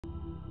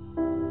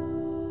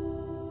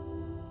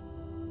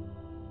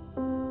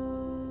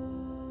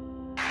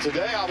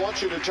Today I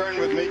want you to turn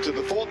with me to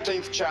the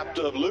 14th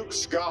chapter of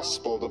Luke's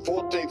Gospel, the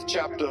 14th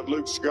chapter of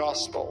Luke's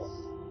Gospel,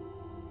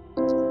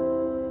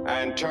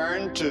 and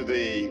turn to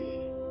the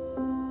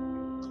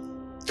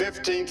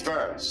 15th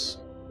verse.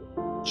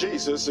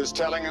 Jesus is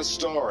telling a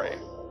story.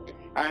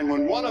 And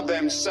when one of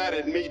them sat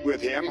at meat with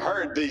him,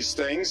 heard these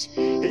things,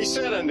 he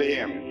said unto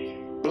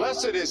him,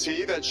 Blessed is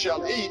he that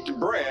shall eat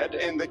bread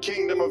in the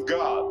kingdom of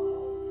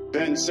God.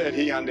 Then said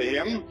he unto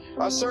him,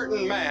 A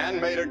certain man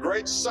made a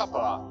great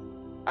supper,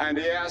 and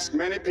he asked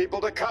many people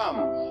to come,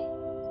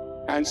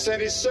 and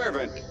sent his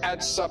servant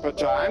at supper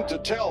time to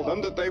tell them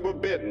that they were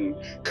bidden,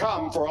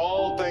 Come, for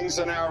all things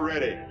are now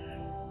ready.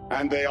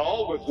 And they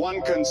all with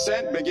one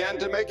consent began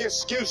to make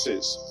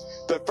excuses.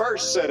 The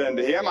first said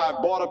unto him, I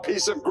bought a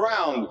piece of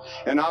ground,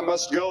 and I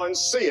must go and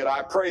see it.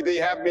 I pray thee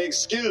have me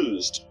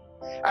excused.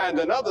 And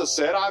another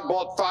said, I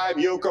bought 5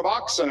 yoke of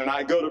oxen, and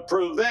I go to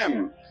prove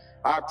them.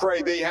 I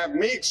pray thee have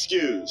me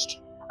excused.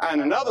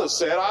 And another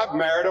said, I've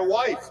married a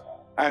wife,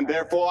 and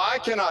therefore I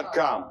cannot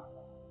come.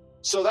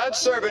 So that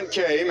servant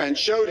came and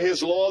showed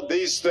his lord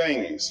these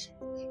things.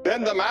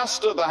 Then the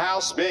master of the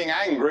house, being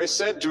angry,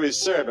 said to his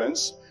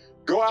servants,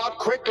 Go out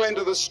quickly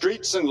into the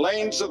streets and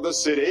lanes of the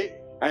city,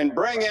 and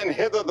bring in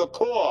hither the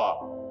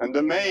poor, and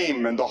the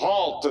maimed, and the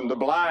halt, and the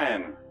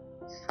blind.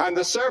 And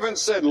the servant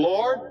said,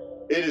 Lord,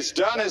 it is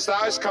done as thou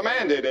hast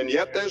commanded, and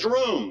yet there's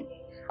room.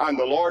 And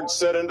the Lord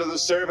said unto the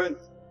servant,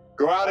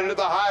 Go out into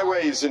the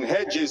highways and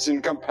hedges,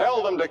 and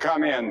compel them to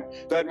come in,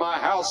 that my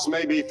house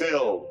may be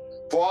filled.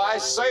 For I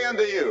say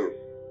unto you,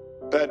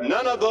 that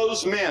none of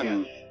those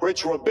men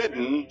which were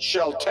bidden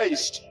shall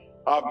taste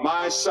of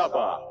my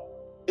supper.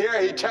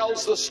 Here he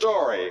tells the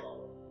story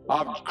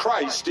of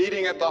Christ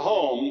eating at the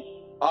home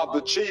of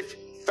the chief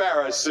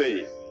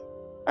Pharisee.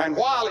 And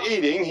while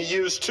eating, he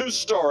used 2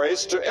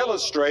 stories to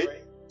illustrate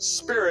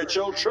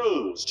spiritual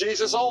truths.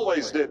 Jesus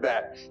always did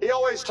that. He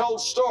always told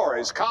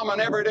stories,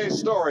 common everyday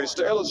stories,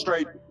 to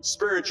illustrate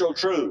spiritual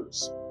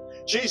truths.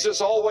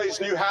 Jesus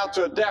always knew how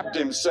to adapt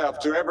himself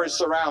to every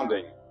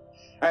surrounding.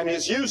 And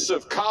his use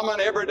of common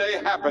everyday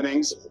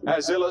happenings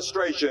as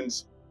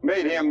illustrations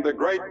made him the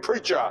great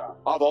preacher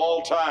of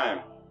all time.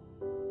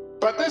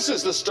 But this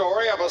is the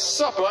story of a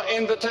supper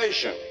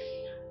invitation.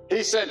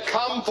 He said,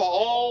 Come, for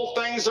all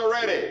things are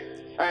ready.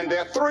 And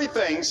there are 3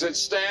 things that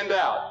stand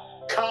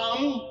out.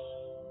 Come,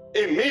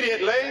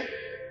 immediately,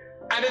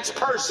 and it's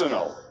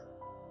personal.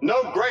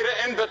 No greater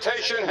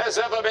invitation has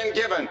ever been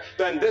given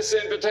than this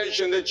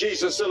invitation that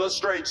Jesus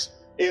illustrates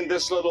in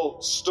this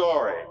little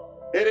story.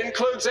 It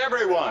includes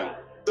everyone.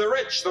 The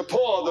rich, the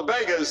poor, the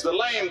beggars, the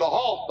lame, the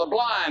halt, the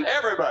blind,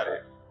 everybody.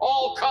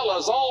 All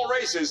colors, all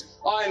races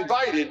are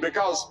invited,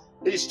 because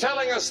he's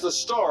telling us the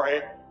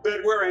story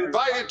that we're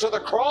invited to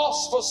the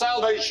cross for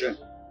salvation.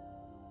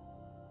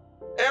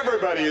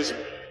 Everybody is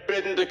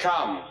bidden to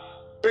come,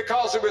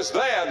 because it was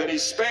there that he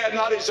spared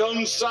not his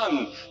own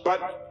son,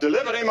 but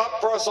delivered him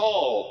up for us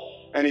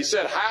all. And he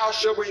said, How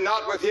shall we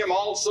not with him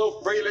also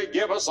freely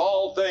give us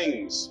all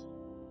things?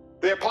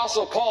 The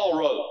Apostle Paul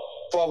wrote,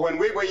 For when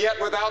we were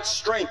yet without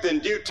strength, in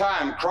due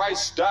time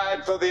Christ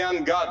died for the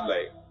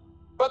ungodly.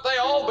 But they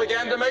all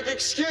began to make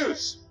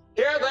excuse.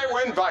 Here they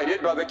were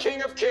invited by the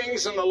King of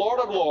Kings and the Lord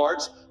of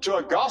Lords to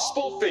a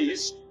gospel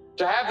feast,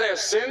 to have their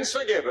sins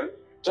forgiven,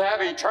 to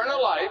have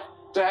eternal life,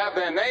 to have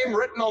their name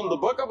written on the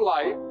book of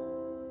life.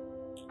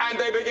 And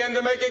they began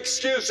to make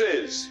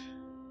excuses.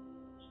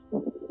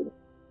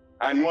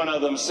 And one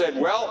of them said,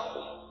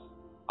 Well,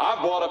 I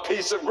bought a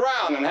piece of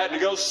ground and had to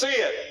go see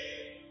it.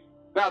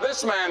 Now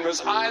this man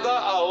was either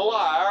a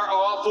liar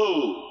or a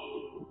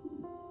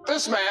fool.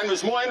 This man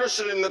was more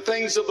interested in the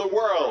things of the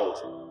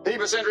world. He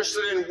was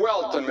interested in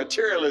wealth and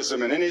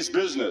materialism and in his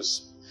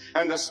business.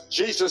 And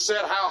Jesus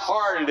said how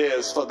hard it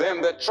is for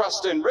them that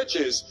trust in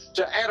riches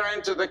to enter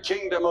into the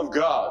kingdom of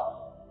God.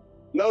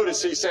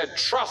 Notice he said,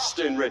 trust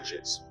in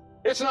riches.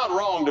 It's not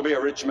wrong to be a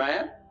rich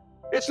man.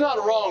 It's not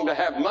wrong to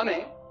have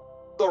money.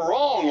 The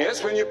wrong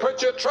is when you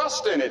put your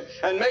trust in it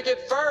and make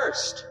it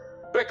first.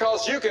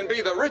 Because you can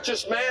be the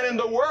richest man in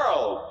the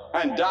world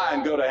and die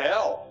and go to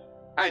hell.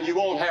 And you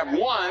won't have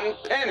 1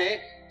 penny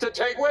to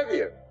take with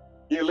you.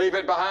 You leave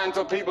it behind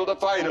for people to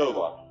fight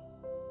over.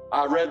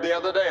 I read the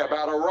other day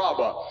about a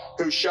robber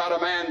who shot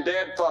a man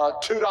dead for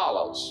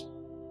 $2.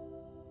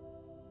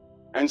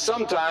 And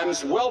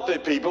sometimes wealthy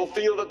people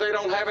feel that they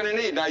don't have any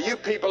need. Now, you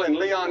people in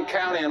Leon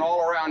County and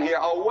all around here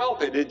are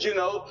wealthy. Did you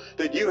know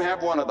that you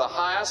have one of the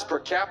highest per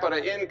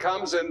capita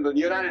incomes in the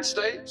United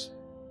States?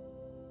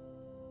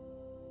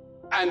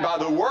 And by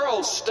the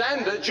world's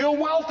standards, you're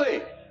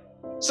wealthy.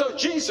 So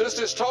Jesus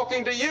is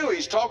talking to you.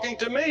 He's talking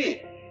to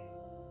me.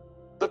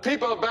 The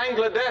people of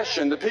Bangladesh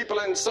and the people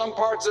in some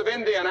parts of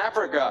India and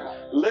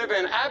Africa live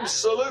in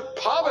absolute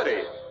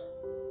poverty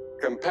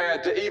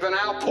compared to even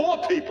our poor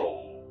people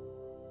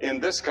in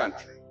this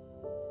country.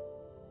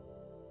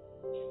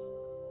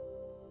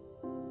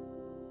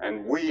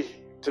 And we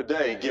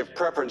today give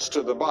preference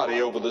to the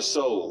body over the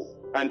soul,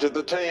 and to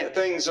the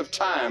things of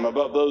time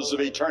above those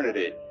of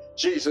eternity.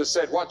 Jesus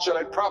said, what shall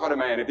it profit a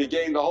man if he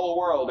gain the whole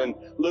world and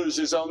lose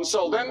his own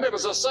soul? Then there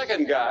was a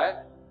second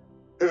guy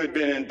who had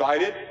been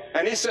invited,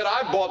 and he said,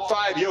 I bought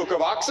 5 yoke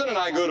of oxen and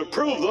I go to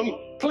prove them.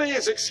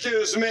 Please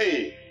excuse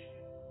me.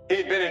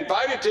 He'd been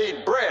invited to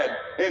eat bread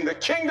in the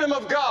kingdom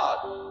of God,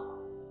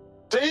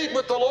 to eat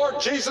with the Lord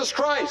Jesus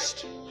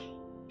Christ.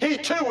 He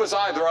too was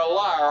either a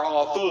liar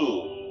or a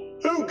fool.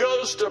 Who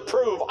goes to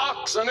prove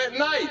oxen at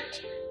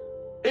night?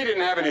 He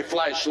didn't have any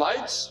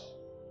flashlights.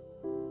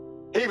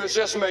 He was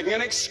just making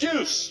an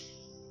excuse,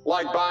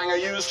 like buying a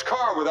used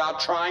car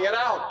without trying it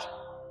out.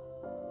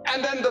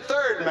 And then the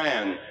third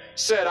man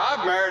said,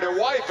 I've married a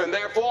wife and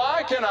therefore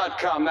I cannot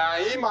come. Now,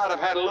 he might have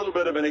had a little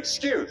bit of an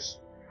excuse.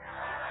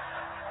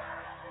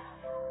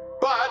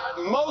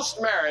 But most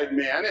married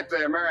men, if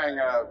they're marrying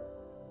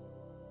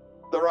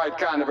the right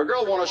kind of a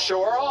girl, want to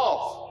show her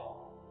off.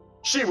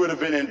 She would have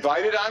been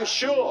invited, I'm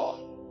sure.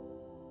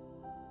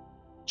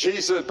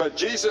 But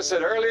Jesus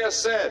had earlier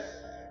said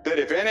that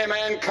if any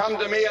man come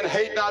to me and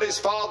hate not his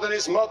father and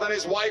his mother and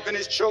his wife and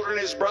his children,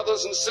 his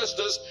brothers and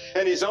sisters,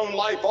 and his own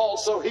life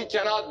also, he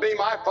cannot be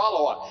my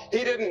follower.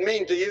 He didn't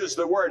mean to use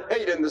the word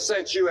hate in the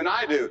sense you and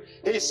I do.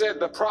 He said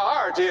the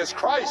priority is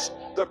Christ.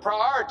 The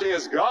priority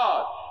is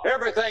God.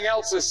 Everything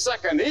else is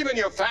second, even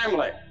your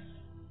family.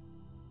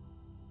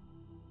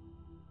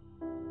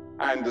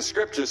 And the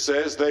scripture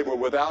says they were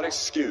without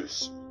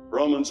excuse.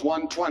 Romans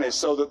 1:20,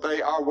 so that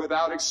they are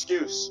without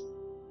excuse.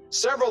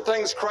 Several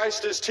things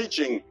Christ is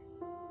teaching.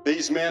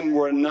 These men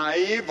were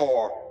naive,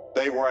 or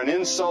they were an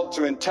insult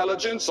to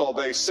intelligence, or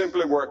they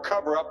simply were a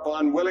cover-up for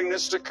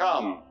unwillingness to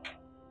come.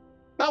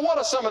 Now, what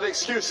are some of the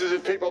excuses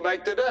that people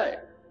make today?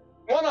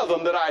 One of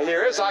them that I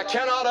hear is, I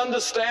cannot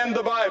understand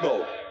the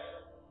Bible.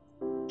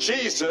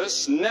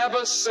 Jesus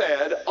never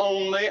said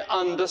only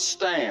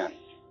understand.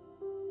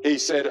 He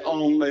said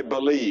only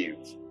believe.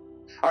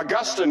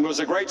 Augustine was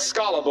a great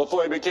scholar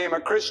before he became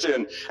a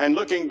Christian, and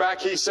looking back,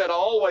 he said, I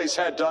always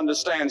had to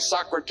understand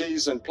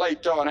Socrates and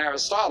Plato and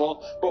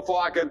Aristotle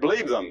before I could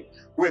believe them.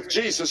 With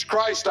Jesus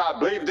Christ, I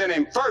believed in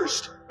him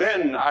first,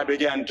 then I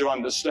began to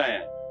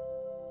understand.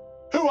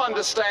 Who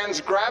understands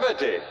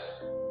gravity?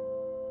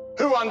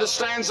 Who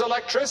understands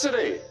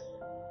electricity?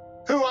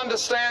 Who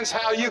understands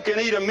how you can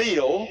eat a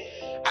meal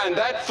and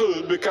that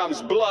food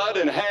becomes blood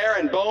and hair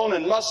and bone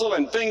and muscle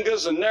and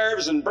fingers and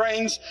nerves and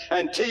brains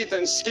and teeth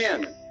and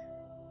skin?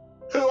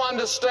 Who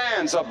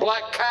understands a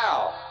black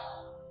cow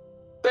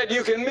that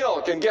you can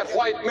milk and get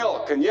white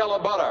milk and yellow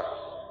butter?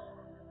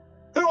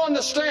 Who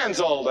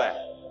understands all that?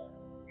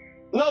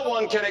 No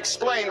one can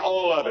explain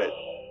all of it.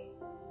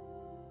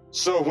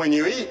 So when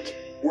you eat,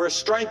 we're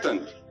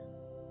strengthened.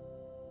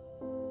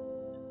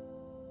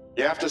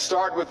 You have to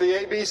start with the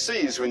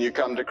ABCs when you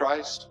come to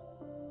Christ.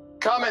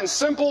 Come in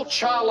simple,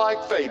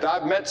 childlike faith.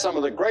 I've met some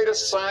of the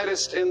greatest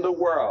scientists in the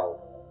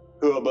world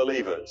who are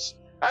believers.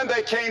 And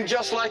they came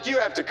just like you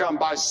have to come,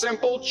 by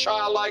simple,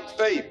 childlike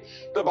faith.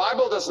 The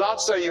Bible does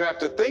not say you have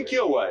to think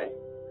your way.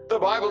 The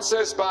Bible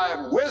says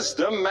by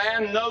wisdom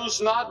man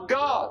knows not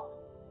God.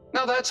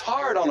 Now that's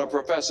hard on a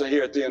professor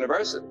here at the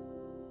university.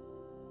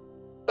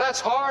 That's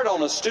hard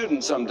on a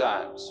student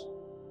sometimes,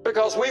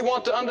 because we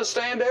want to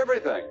understand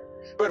everything.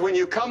 But when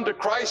you come to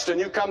Christ and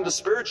you come to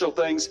spiritual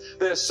things,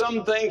 there's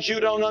some things you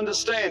don't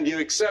understand. You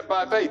accept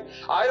by faith.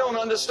 I don't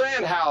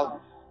understand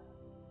how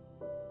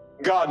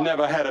God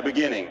never had a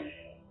beginning.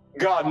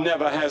 God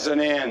never has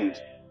an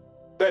end.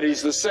 That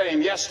he's the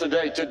same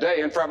yesterday,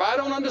 today, and forever. I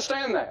don't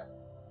understand that.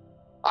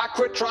 I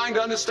quit trying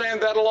to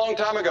understand that a long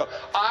time ago.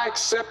 I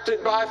accept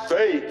it by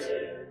faith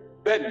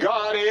that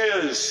God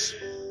is,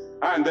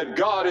 and that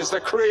God is the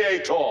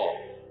creator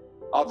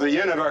of the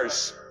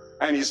universe,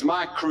 and he's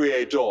my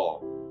creator,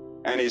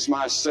 and he's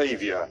my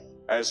Savior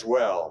as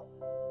well.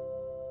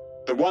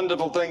 The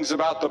wonderful things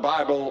about the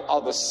Bible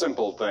are the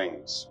simple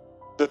things.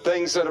 The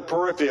things that are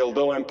peripheral,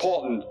 though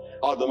important,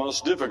 are the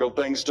most difficult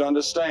things to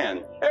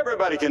understand.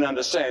 Everybody can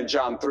understand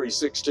John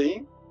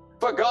 3:16.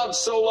 For God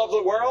so loved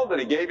the world that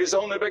he gave his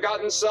only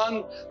begotten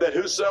Son, that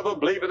whosoever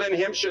believeth in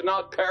him should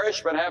not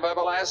perish but have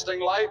everlasting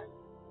life.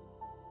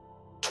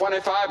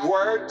 25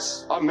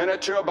 words, a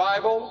miniature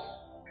Bible.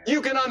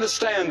 You can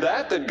understand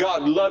that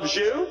God loves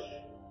you,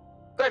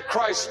 that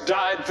Christ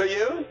died for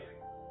you,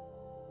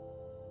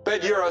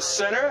 that you're a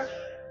sinner,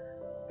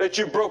 that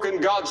you've broken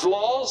God's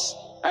laws,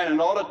 and in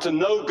order to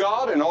know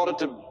God, in order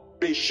to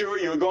be sure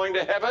you're going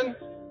to heaven,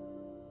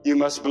 you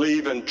must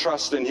believe and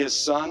trust in his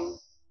Son.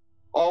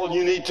 All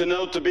you need to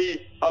know to be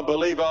a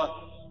believer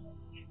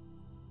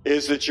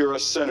is that you're a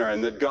sinner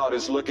and that God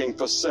is looking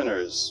for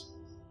sinners.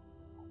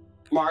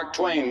 Mark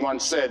Twain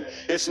once said,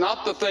 it's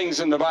not the things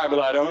in the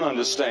Bible I don't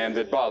understand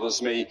that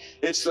bothers me,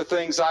 it's the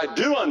things I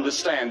do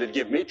understand that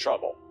give me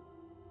trouble.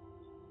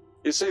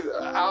 You see,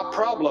 our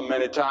problem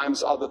many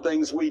times are the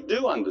things we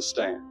do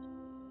understand.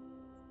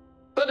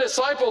 The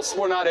disciples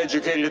were not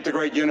educated at the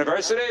great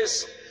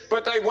universities,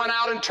 but they went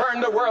out and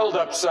turned the world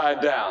upside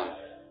down.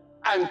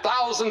 And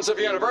thousands of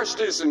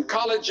universities and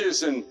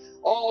colleges and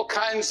all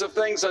kinds of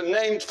things are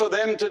named for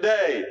them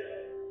today.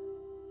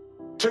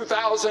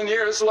 2,000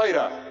 years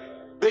later,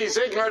 these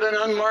ignorant and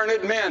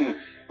unlearned men,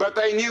 but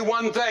they knew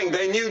one thing,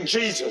 they knew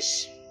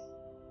Jesus.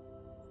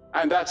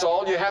 And that's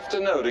all you have to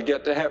know to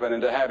get to heaven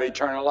and to have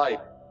eternal life.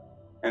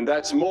 And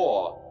that's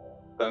more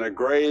than a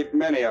great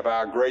many of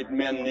our great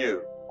men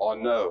knew or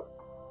know.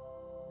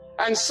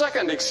 And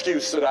second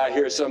excuse that I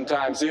hear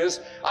sometimes is,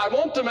 I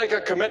want to make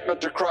a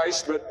commitment to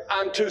Christ, but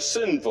I'm too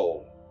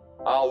sinful.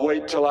 I'll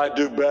wait till I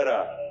do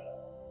better.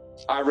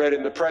 I read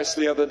in the press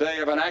the other day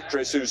of an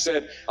actress who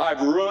said,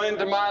 I've ruined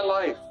my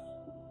life.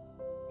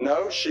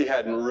 No, she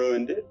hadn't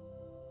ruined it.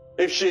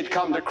 If she'd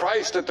come to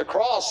Christ at the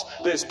cross,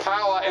 there's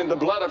power in the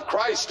blood of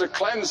Christ to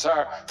cleanse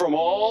her from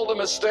all the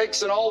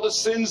mistakes and all the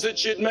sins that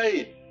she'd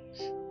made.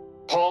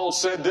 Paul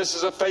said, this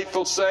is a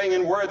faithful saying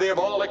and worthy of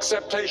all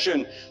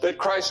acceptation, that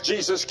Christ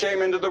Jesus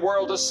came into the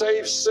world to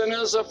save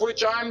sinners, of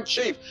which I'm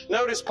chief.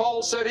 Notice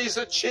Paul said he's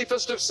the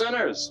chiefest of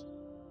sinners.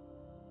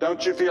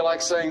 Don't you feel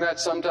like saying that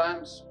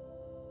sometimes?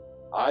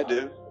 I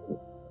do.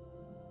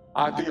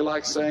 I feel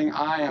like saying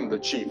I am the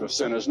chief of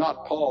sinners,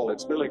 not Paul,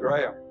 it's Billy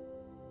Graham.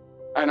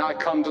 And I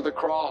come to the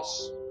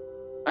cross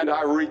and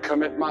I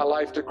recommit my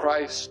life to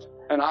Christ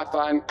and I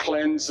find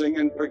cleansing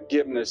and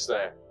forgiveness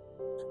there.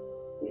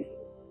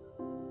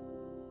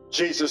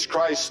 Jesus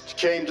Christ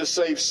came to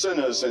save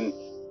sinners, and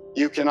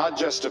you cannot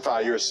justify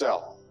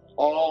yourself.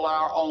 All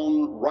our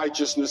own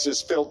righteousness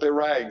is filthy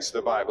rags,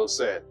 the Bible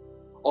said.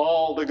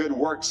 All the good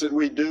works that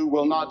we do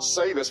will not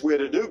save us. We're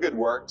to do good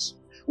works.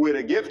 We're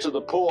to give to the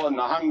poor and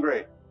the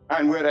hungry,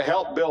 and we're to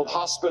help build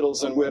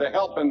hospitals, and we're to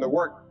help in the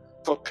work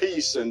for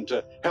peace and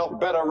to help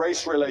better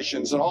race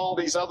relations and all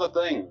these other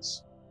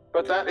things.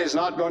 But that is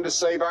not going to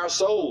save our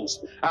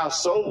souls. Our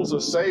souls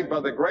are saved by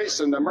the grace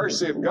and the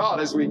mercy of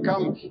God as we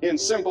come in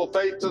simple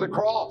faith to the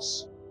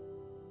cross.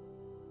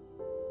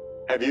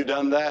 Have you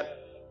done that?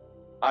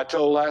 I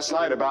told last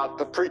night about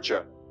the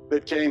preacher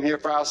that came here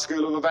for our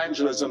School of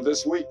Evangelism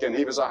this week, and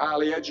he was a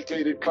highly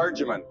educated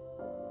clergyman.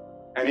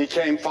 And he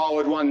came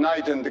forward one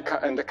night, and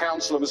the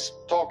counselor was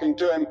talking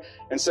to him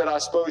and said, I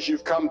suppose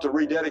you've come to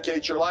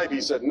rededicate your life.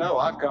 He said, no,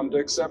 I've come to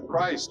accept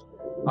Christ.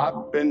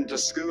 I've been to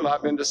school,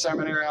 I've been to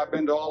seminary, I've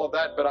been to all of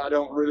that, but I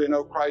don't really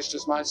know Christ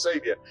as my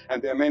Savior.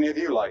 And there are many of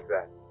you like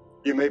that.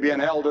 You may be an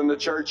elder in the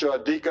church or a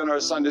deacon or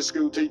a Sunday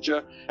school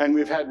teacher, and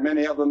we've had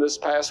many of them this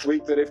past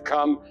week that have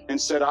come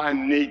and said, I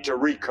need to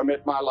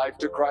recommit my life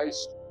to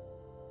Christ.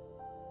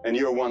 And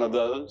you're one of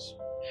those.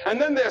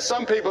 And then there's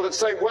some people that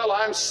say, well,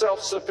 I'm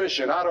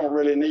self-sufficient. I don't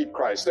really need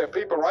Christ. There are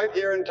people right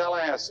here in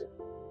Tallahassee.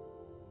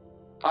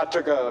 I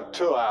took a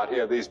tour out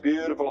here, these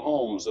beautiful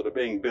homes that are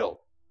being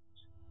built.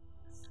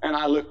 And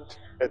I looked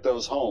at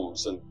those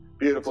homes and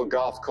beautiful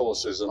golf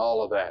courses and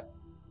all of that.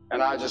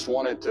 And I just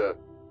wanted to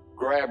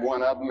grab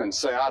one of them and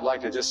say, I'd like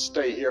to just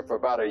stay here for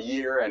about a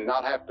year and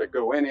not have to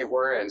go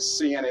anywhere and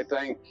see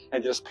anything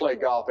and just play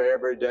golf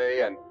every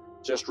day and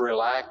just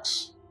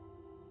relax.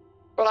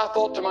 But I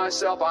thought to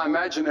myself, I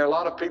imagine there are a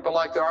lot of people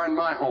like there are in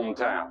my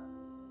hometown.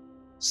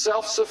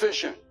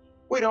 Self-sufficient.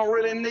 We don't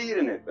really need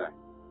anything.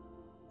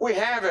 We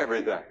have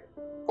everything.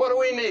 What do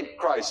we need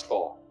Christ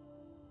for?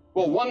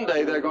 Well, one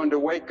day they're going to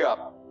wake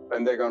up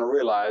and they're going to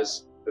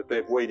realize that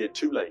they've waited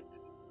too late.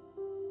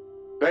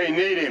 They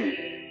need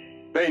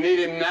Him. They need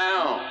Him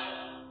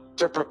now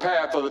to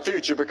prepare for the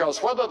future,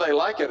 because whether they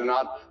like it or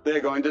not, they're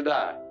going to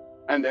die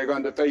and they're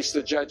going to face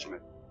the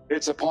judgment.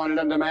 It's appointed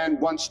unto man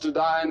once to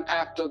die, and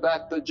after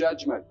that the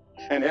judgment.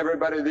 And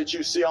everybody that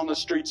you see on the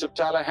streets of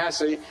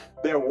Tallahassee,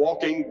 they're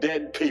walking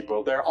dead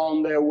people. They're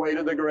on their way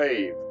to the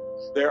grave.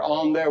 They're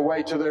on their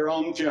way to their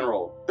own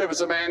funeral. There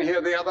was a man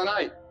here the other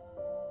night.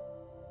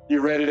 You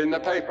read it in the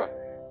paper.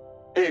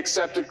 He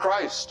accepted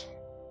Christ.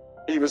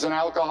 He was an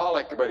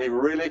alcoholic, but he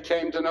really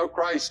came to know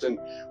Christ. And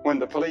when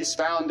the police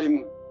found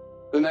him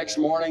the next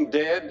morning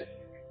dead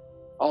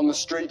on the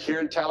street here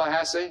in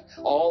Tallahassee,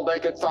 all they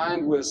could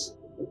find was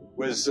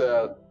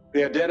the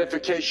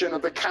identification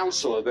of the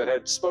counselor that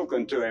had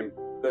spoken to him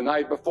the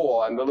night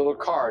before and the little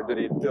card that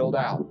he'd filled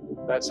out.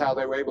 That's how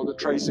they were able to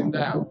trace him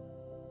down.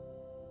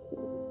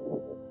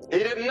 He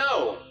didn't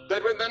know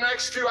that within the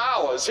next few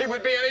hours he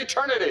would be in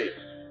eternity.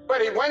 But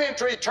he went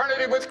into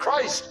eternity with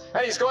Christ,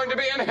 and he's going to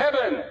be in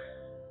heaven.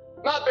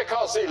 Not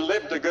because he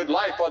lived a good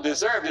life or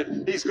deserved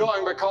it. He's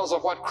going because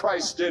of what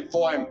Christ did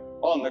for him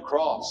on the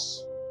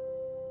cross.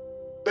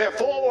 There are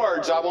 4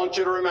 words I want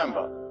you to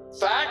remember.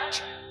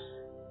 Fact,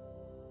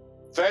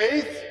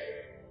 faith,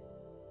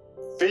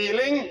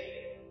 feeling,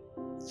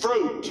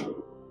 fruit.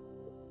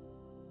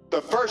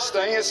 The first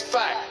thing is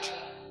fact.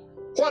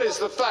 What is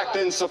the fact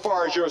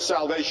insofar as your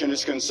salvation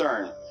is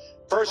concerned?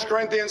 1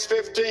 Corinthians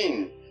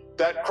 15.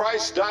 That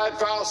Christ died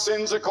for our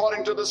sins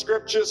according to the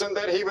Scriptures, and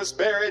that He was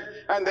buried,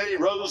 and that He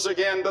rose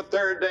again the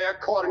 3rd day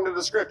according to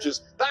the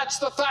Scriptures. That's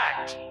the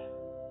fact.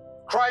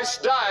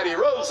 Christ died, He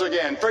rose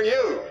again for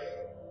you.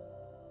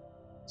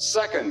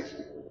 Second,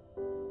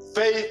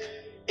 faith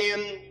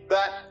in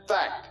that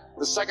fact.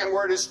 The second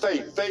word is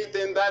faith. Faith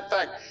in that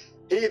fact.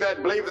 He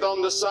that believeth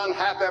on the Son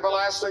hath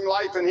everlasting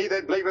life, and he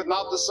that believeth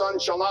not the Son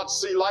shall not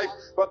see life,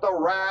 but the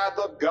wrath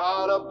of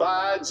God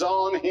abides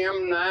on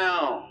him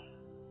now.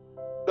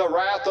 The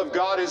wrath of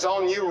God is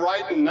on you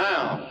right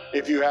now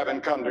if you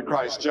haven't come to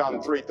Christ.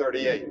 John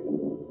 3:38.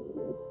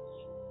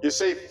 You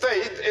see,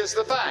 faith is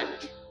the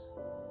fact.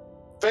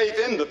 Faith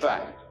in the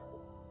fact.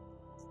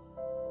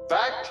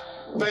 Fact,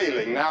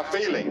 failing. Now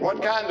feeling.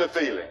 What kind of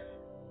feeling?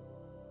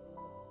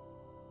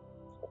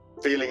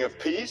 Feeling of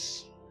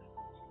peace,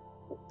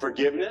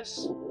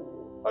 forgiveness,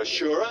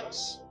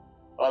 assurance,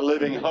 a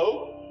living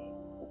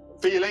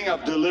hope, feeling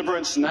of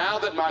deliverance now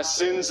that my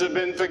sins have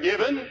been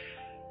forgiven.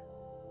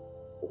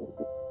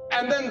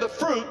 And then the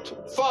fruit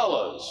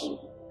follows.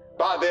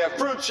 By their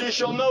fruits ye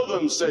shall know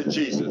them, said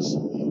Jesus.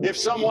 If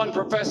someone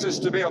professes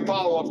to be a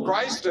follower of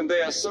Christ and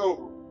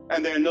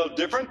they're no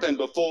different than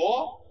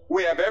before,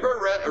 we have every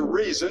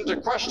reason to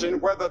question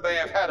whether they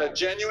have had a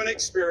genuine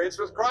experience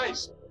with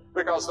Christ.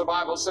 Because the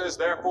Bible says,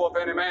 therefore,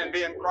 if any man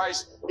be in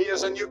Christ, he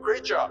is a new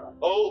creature.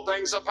 Old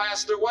things are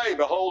passed away.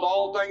 Behold,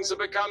 all things have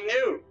become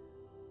new.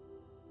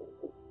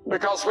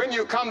 Because when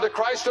you come to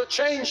Christ, a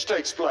change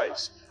takes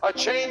place. A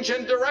change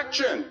in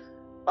direction.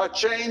 A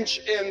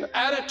change in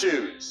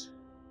attitudes.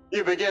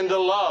 You begin to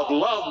love.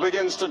 Love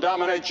begins to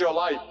dominate your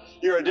life.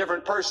 You're a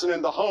different person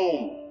in the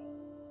home.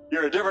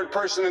 You're a different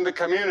person in the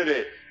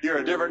community. You're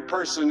a different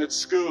person at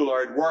school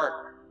or at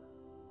work.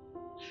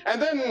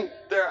 And then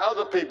there are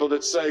other people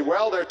that say,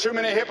 well, there are too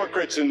many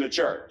hypocrites in the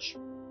church.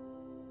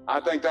 I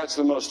think that's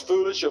the most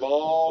foolish of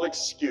all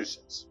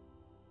excuses.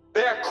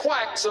 There are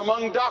quacks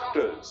among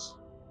doctors.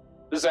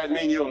 Does that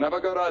mean you'll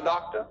never go to a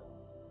doctor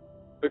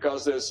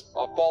because there's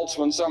a false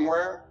one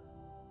somewhere?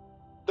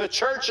 The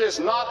church is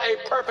not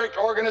a perfect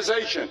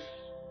organization.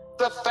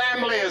 The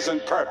family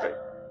isn't perfect.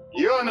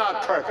 You're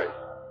not perfect.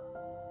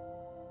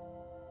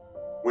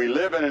 We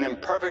live in an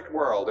imperfect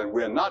world, and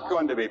we're not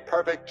going to be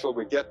perfect till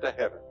we get to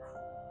heaven.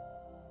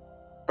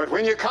 But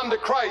when you come to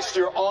Christ,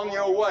 you're on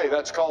your way.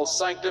 That's called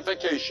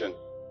sanctification.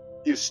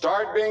 You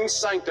start being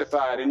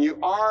sanctified, and you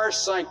are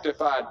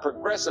sanctified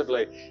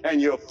progressively,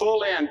 and you're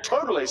fully and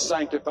totally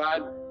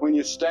sanctified when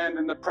you stand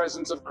in the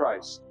presence of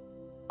Christ.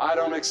 I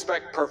don't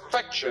expect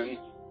perfection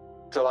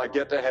till I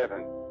get to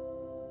heaven.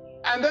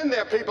 And then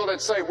there are people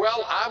that say,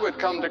 well, I would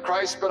come to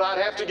Christ, but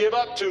I'd have to give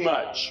up too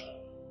much.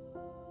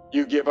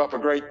 You give up a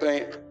great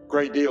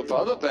deal for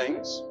other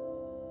things.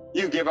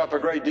 You give up a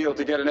great deal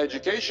to get an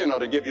education or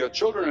to give your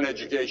children an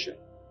education.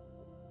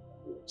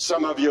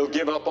 Some of you will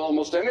give up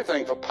almost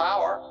anything for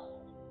power.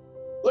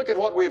 Look at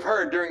what we've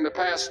heard during the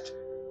past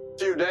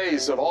few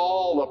days of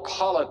all the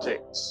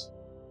politics.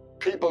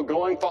 People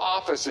going for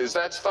offices,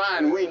 that's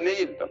fine, we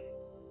need them.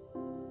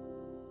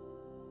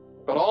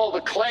 But all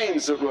the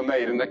claims that were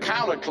made and the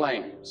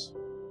counterclaims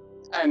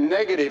and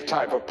negative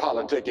type of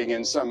politicking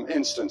in some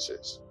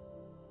instances.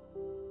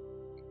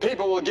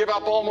 People will give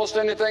up almost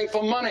anything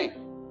for money.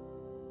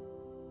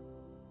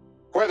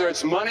 Whether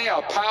it's money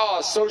or power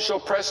or social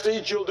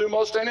prestige, you'll do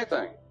most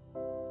anything.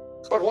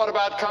 But what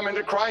about coming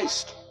to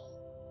Christ?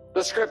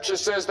 The scripture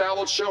says, thou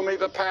wilt show me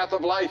the path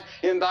of life.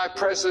 In thy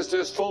presence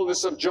is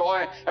fullness of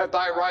joy. At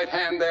thy right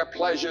hand there are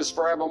pleasures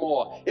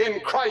forevermore. In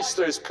Christ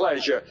there's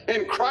pleasure.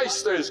 In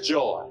Christ there's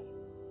joy.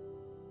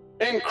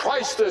 In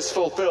Christ there's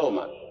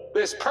fulfillment.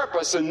 There's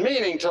purpose and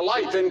meaning to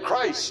life in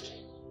Christ.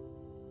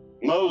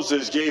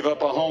 Moses gave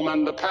up a home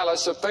in the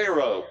palace of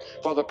Pharaoh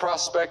for the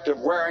prospect of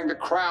wearing the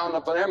crown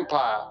of an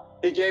empire.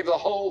 He gave the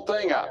whole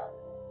thing up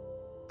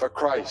for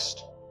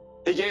Christ.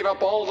 He gave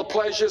up all the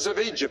pleasures of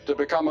Egypt to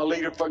become a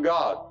leader for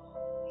God.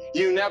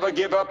 You never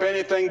give up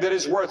anything that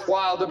is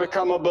worthwhile to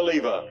become a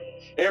believer.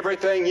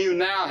 Everything you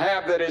now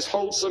have that is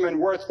wholesome and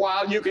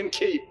worthwhile, you can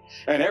keep.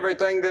 And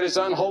everything that is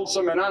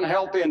unwholesome and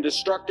unhealthy and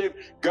destructive,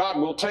 God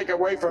will take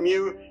away from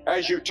you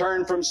as you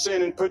turn from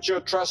sin and put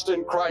your trust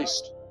in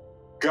Christ.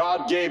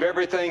 God gave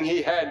everything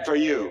he had for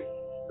you.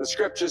 The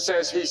scripture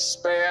says he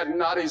spared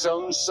not his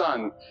own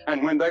son.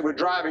 And when they were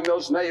driving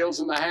those nails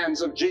in the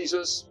hands of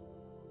Jesus,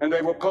 and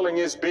they were pulling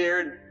his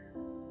beard,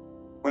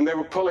 when they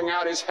were pulling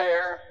out his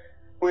hair,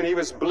 when he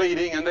was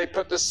bleeding, and they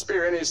put the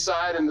spear in his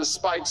side and the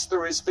spikes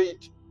through his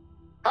feet,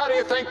 how do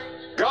you think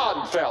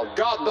God felt?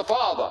 God the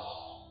Father.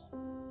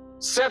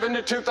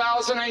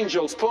 72,000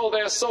 angels pulled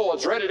their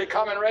swords ready to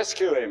come and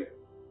rescue him.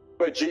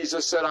 But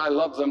Jesus said, I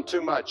love them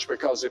too much,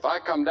 because if I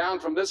come down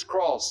from this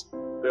cross,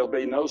 there'll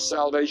be no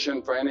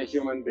salvation for any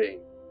human being.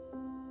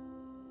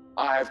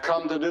 I have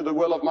come to do the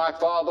will of my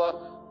Father,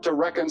 to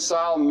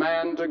reconcile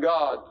man to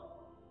God.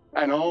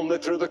 And only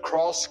through the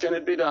cross can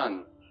it be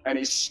done. And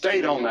he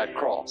stayed on that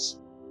cross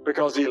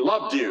because he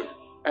loved you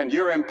and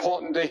you're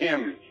important to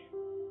him.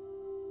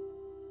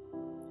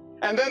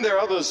 And then there are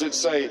others that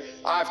say,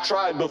 I've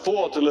tried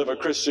before to live a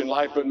Christian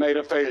life but made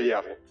a failure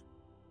of it.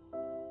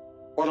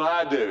 What did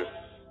I do?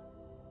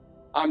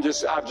 I've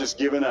just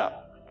given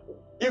up.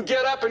 You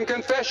get up and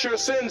confess your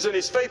sins, and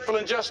he's faithful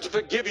and just to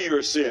forgive you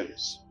your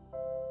sins.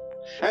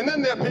 And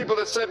then there are people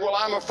that said, well,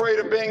 I'm afraid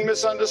of being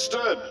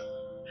misunderstood.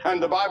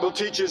 And the Bible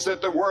teaches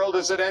that the world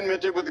is at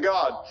enmity with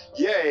God.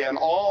 Yea, and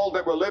all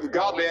that will live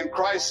godly in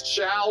Christ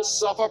shall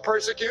suffer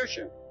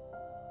persecution.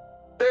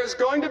 There's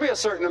going to be a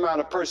certain amount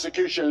of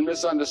persecution and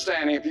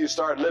misunderstanding if you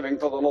start living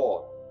for the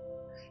Lord.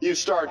 You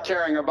start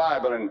carrying a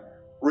Bible and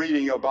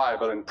reading your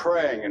Bible and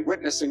praying and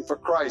witnessing for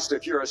Christ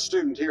if you're a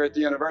student here at the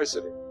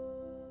university.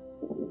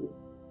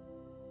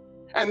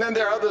 And then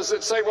there are others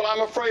that say, well,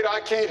 I'm afraid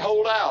I can't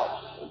hold out.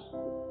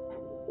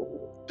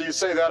 Do you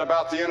say that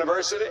about the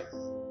university?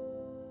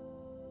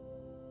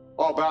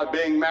 Or about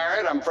being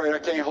married, I'm afraid I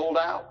can't hold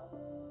out.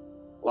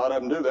 A lot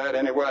of them do that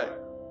anyway.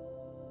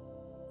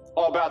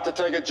 Or about to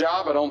take a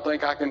job, I don't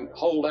think I can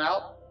hold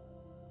out.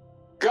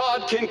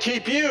 God can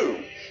keep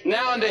you.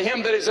 Now unto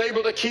him that is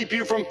able to keep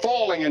you from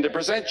falling and to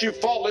present you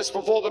faultless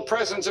before the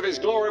presence of his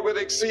glory with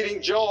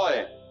exceeding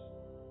joy.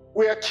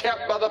 We are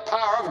kept by the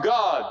power of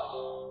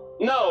God.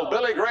 No,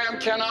 Billy Graham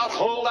cannot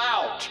hold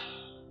out.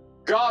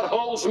 God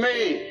holds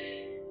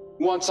me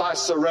once I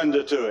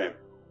surrender to him.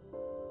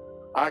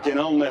 I can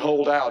only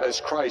hold out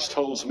as Christ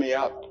holds me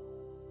up.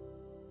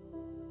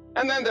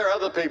 And then there are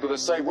other people that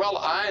say, well,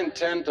 I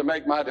intend to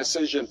make my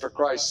decision for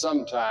Christ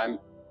sometime,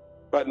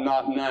 but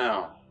not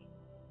now.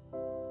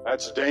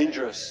 That's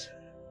dangerous.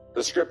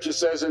 The scripture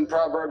says in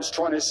Proverbs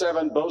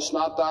 27, boast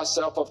not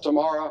thyself of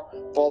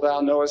tomorrow, for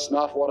thou knowest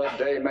not what a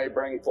day may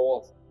bring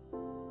forth.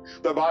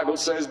 The Bible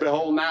says,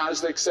 behold, now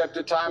is the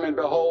accepted time, and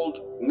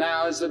behold,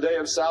 now is the day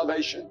of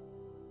salvation.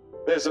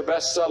 There's a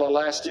bestseller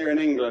last year in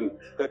England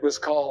that was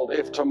called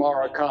If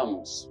Tomorrow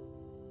Comes.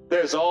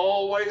 There's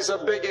always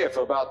a big if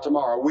about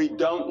tomorrow. We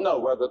don't know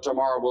whether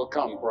tomorrow will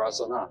come for us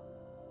or not.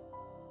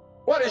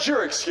 What is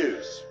your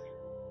excuse?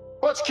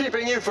 What's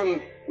keeping you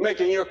from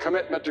making your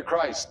commitment to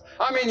Christ?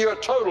 I mean your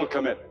total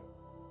commitment.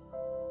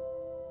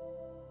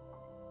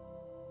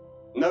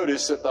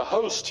 Notice that the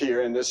host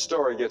here in this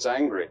story gets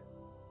angry.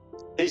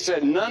 He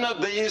said, none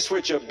of these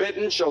which are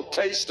bidden shall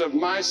taste of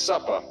my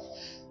supper.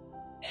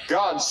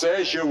 God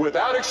says you're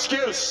without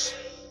excuse.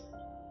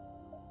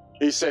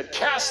 He said,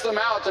 cast them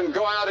out and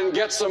go out and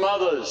get some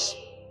others.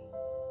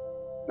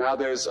 Now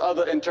there's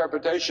other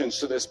interpretations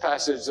to this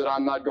passage that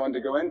I'm not going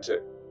to go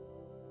into.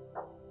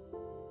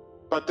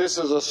 But this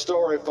is a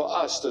story for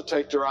us to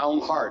take to our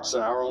own hearts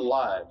and our own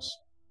lives.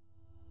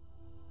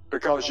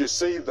 Because you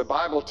see, the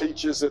Bible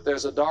teaches that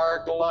there's a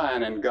dark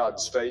line in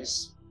God's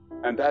face,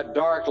 and that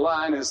dark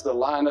line is the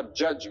line of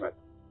judgment.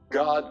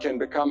 God can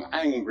become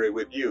angry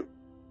with you.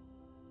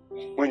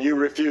 When you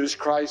refuse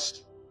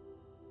Christ,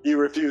 you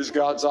refuse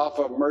God's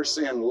offer of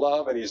mercy and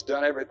love, and he's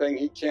done everything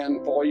he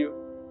can for you,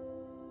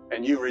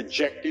 and you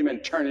reject him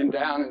and turn him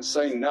down and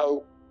say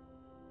no.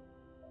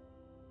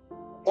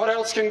 What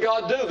else can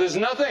God do? There's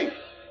nothing.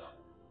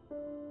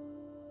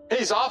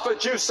 He's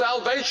offered you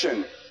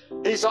salvation.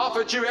 He's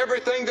offered you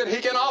everything that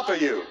he can offer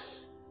you.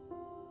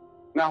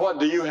 Now what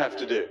do you have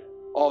to do?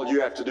 All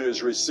you have to do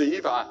is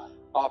receive. I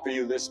offer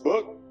you this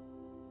book.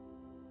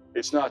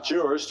 It's not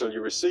yours till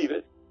you receive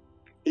it.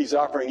 He's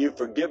offering you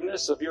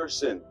forgiveness of your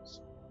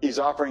sins. He's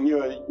offering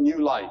you a new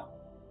life.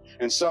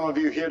 And some of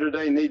you here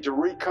today need to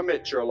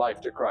recommit your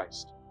life to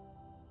Christ.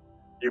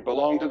 You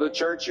belong to the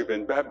church, you've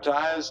been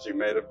baptized, you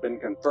may have been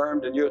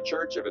confirmed in your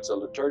church if it's a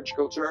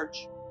liturgical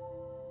church,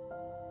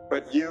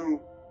 but you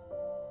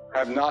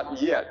have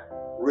not yet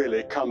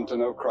really come to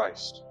know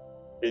Christ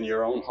in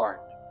your own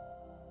heart.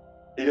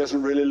 He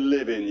doesn't really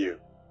live in you.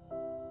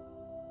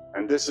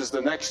 And this is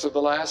the next to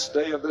the last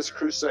day of this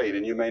crusade,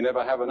 and you may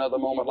never have another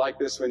moment like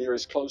this when you're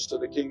as close to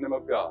the kingdom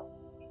of God,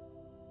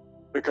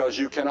 because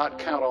you cannot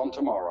count on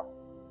tomorrow.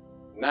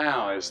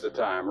 Now is the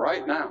time,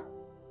 right now.